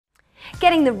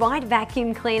Getting the right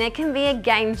vacuum cleaner can be a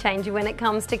game changer when it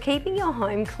comes to keeping your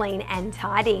home clean and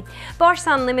tidy. Bosch's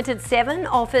Unlimited 7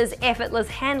 offers effortless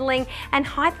handling and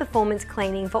high-performance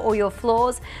cleaning for all your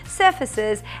floors,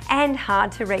 surfaces and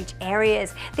hard-to-reach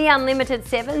areas. The Unlimited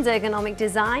 7's ergonomic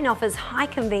design offers high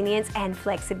convenience and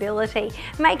flexibility,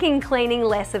 making cleaning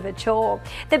less of a chore.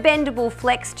 The bendable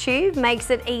flex tube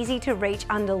makes it easy to reach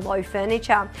under low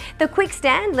furniture. The quick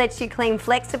stand lets you clean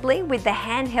flexibly with the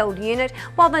handheld unit,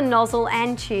 while the nozzle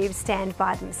and tube stand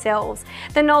by themselves.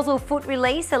 The nozzle foot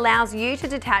release allows you to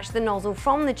detach the nozzle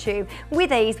from the tube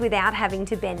with ease without having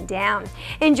to bend down.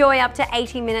 Enjoy up to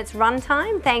 80 minutes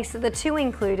runtime thanks to the two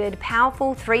included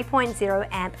powerful 3.0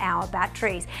 amp hour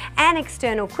batteries and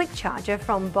external quick charger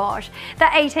from Bosch. The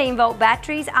 18-volt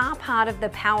batteries are part of the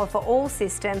Power for All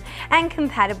system and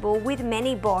compatible with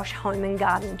many Bosch home and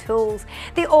garden tools.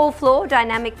 The all-floor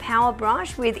dynamic power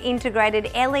brush with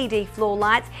integrated LED floor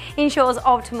lights ensures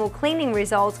optimal cleaning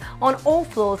results on all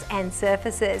floors and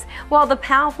surfaces, while the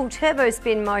powerful turbo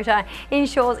spin motor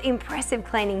ensures impressive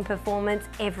cleaning performance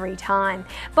every time.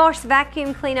 Bosch's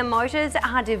vacuum cleaner motors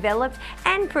are developed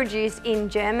and produced in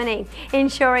Germany,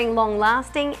 ensuring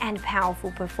long-lasting and powerful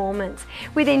performance.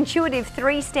 With intuitive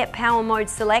 3-step power mode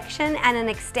selection and an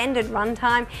extended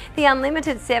runtime, the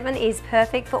Unlimited 7 is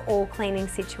perfect for all cleaning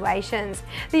situations.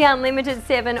 The Unlimited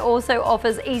 7 also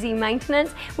offers easy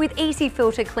maintenance with easy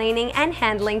filter cleaning and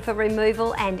handling for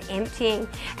removal and emptying.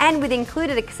 And with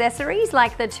included accessories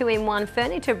like the 2-in-1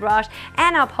 furniture brush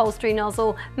and upholstery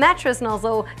nozzle, mattress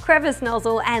nozzle, crevice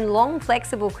nozzle and long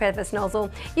flexible crevice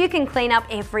nozzle, you can clean up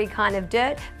every kind of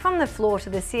dirt from the floor to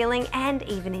the ceiling and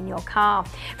even in your car.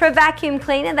 For a vacuum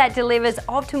cleaner that delivers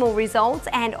optimal results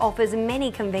and offers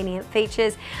many convenient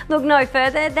features, look no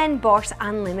further than Bosch's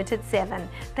Unlimited 7.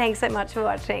 Thanks so much for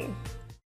watching.